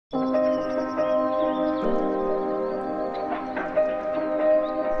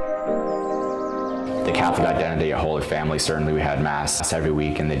Catholic identity at Holy Family. Certainly we had Mass every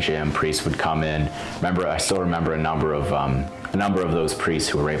week in the gym. Priests would come in. I still remember a number of those priests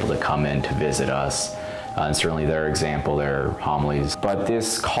who were able to come in to visit us. And certainly their example, their homilies. But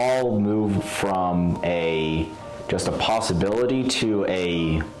this call moved from just a possibility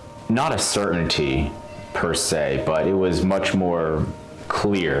to not a certainty per se, but it was much more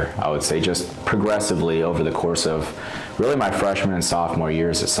clear, I would say, just progressively over the course of really my freshman and sophomore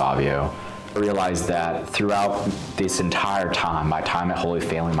years at Savio. I realized that throughout this entire time, my time at Holy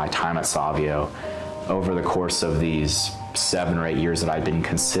Family, my time at Savio, over the course of these 7 or 8 years that I'd been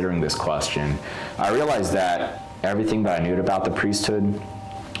considering this question, I realized that everything that I knew about the priesthood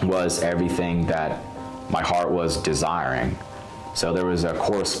was everything that my heart was desiring. So there was a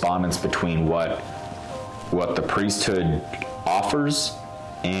correspondence between what the priesthood offers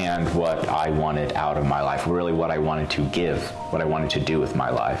and what I wanted out of my life, really what I wanted to give, what I wanted to do with my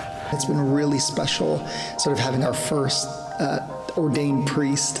life. It's been really special sort of having our first ordained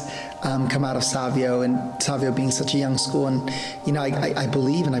priest come out of Savio, and Savio being such a young school. And, you know, I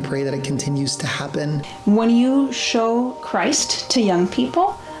believe and I pray that it continues to happen. When you show Christ to young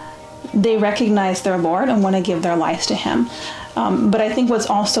people, they recognize their Lord and want to give their lives to Him. But I think what's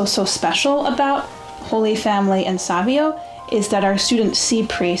also so special about Holy Family and Savio is that our students see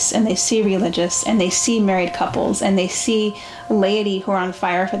priests and they see religious and they see married couples and they see laity who are on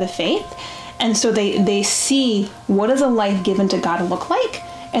fire for the faith. And so they see what does a life given to God look like,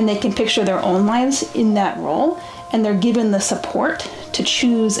 and they can picture their own lives in that role, and they're given the support to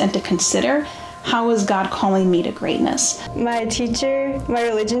choose and to consider, how is God calling me to greatness? My teacher, my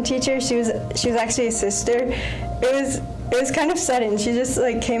religion teacher, she was actually a sister. It was kind of sudden. She just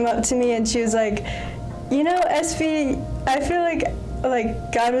came up to me and she was like, you know, SV, I feel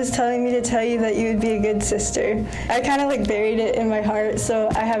like God was telling me to tell you that you would be a good sister. I kind of buried it in my heart, so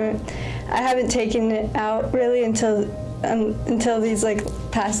I haven't taken it out really until these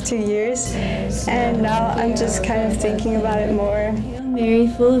past 2 years, and now I'm just kind of thinking about it more. Hail Mary,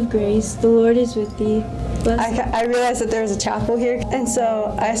 full of grace, the Lord is with thee. I realized that there was a chapel here, and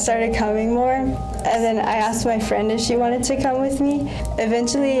so I started coming more, and then I asked my friend if she wanted to come with me.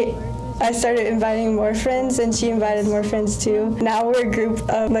 Eventually, I started inviting more friends, and she invited more friends too. Now we're a group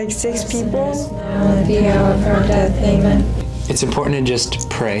of 6 people. Now at the hour of our death, amen. It's important to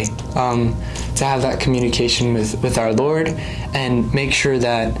just pray, to have that communication with our Lord, and make sure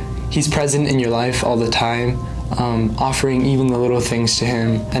that He's present in your life all the time, offering even the little things to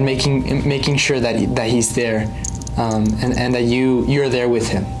Him, and making sure that He's there, and that you're there with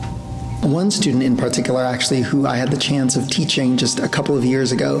Him. One student in particular, actually, who I had the chance of teaching just a couple of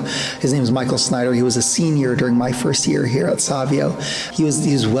years ago, his name is Michael Snyder. He was a senior during my first year here at Savio. He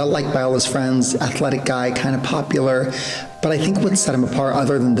was well-liked by all his friends, athletic guy, kind of popular. But I think what set him apart,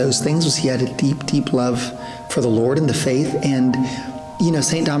 other than those things, was he had a deep, deep love for the Lord and the faith. And, you know,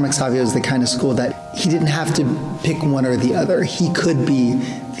 St. Dominic Savio is the kind of school that he didn't have to pick one or the other. He could be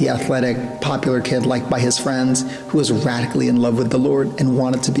the athletic, popular kid liked by his friends who was radically in love with the Lord and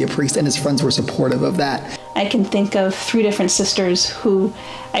wanted to be a priest, and his friends were supportive of that. I can think of 3 different sisters who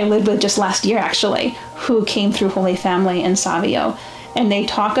I lived with just last year, actually, who came through Holy Family and Savio, and they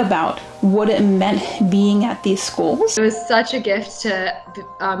talk about what it meant being at these schools. It was such a gift to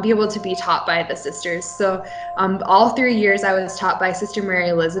be able to be taught by the sisters. So all 3 years I was taught by Sister Mary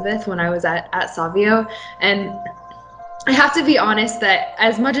Elizabeth when I was at Savio, and I have to be honest that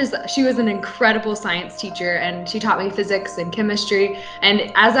as much as she was an incredible science teacher and she taught me physics and chemistry,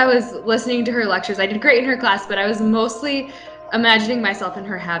 and as I was listening to her lectures, I did great in her class, but I was mostly imagining myself in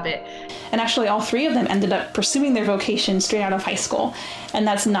her habit. And actually all 3 of them ended up pursuing their vocation straight out of high school. And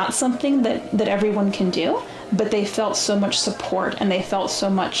that's not something that everyone can do, but they felt so much support and they felt so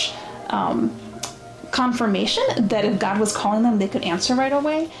much confirmation that if God was calling them, they could answer right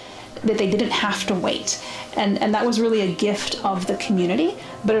away, that they didn't have to wait. And that was really a gift of the community,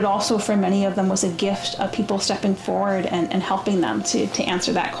 but it also for many of them was a gift of people stepping forward and helping them to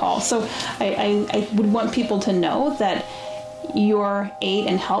answer that call. So I would want people to know that your aid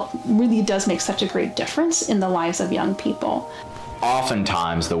and help really does make such a great difference in the lives of young people.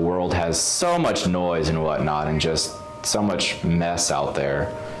 Oftentimes the world has so much noise and whatnot, and just so much mess out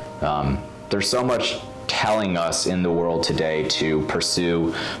there. There's so much telling us in the world today to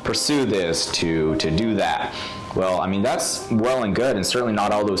pursue this, to do that. Well, I mean, that's well and good, and certainly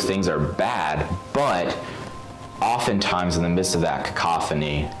not all those things are bad, but oftentimes in the midst of that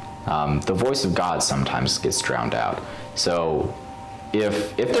cacophony, the voice of God sometimes gets drowned out. So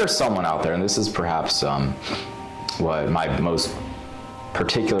if there's someone out there, and this is perhaps what my most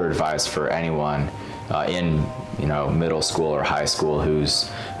particular advice for anyone in middle school or high school who's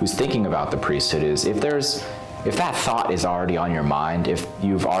thinking about the priesthood is if that thought is already on your mind, if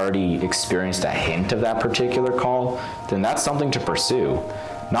you've already experienced a hint of that particular call, then that's something to pursue.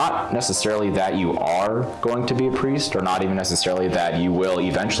 Not necessarily that you are going to be a priest, or not even necessarily that you will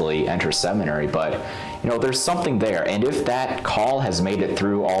eventually enter seminary, but there's something there. And if that call has made it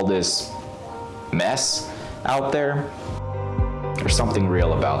through all this mess out there, there's something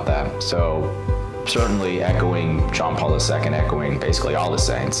real about that. So certainly echoing John Paul II, echoing basically all the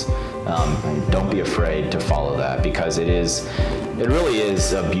saints, don't be afraid to follow that, because it really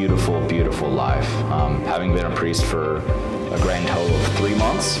is a beautiful, beautiful life. Having been a priest for a grand total of 3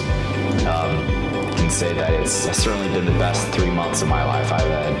 months, I can say that it's certainly been the best 3 months of my life. I've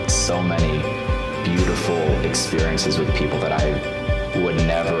had so many beautiful experiences with people that I would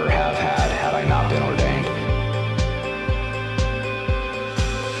never have had I not been ordained.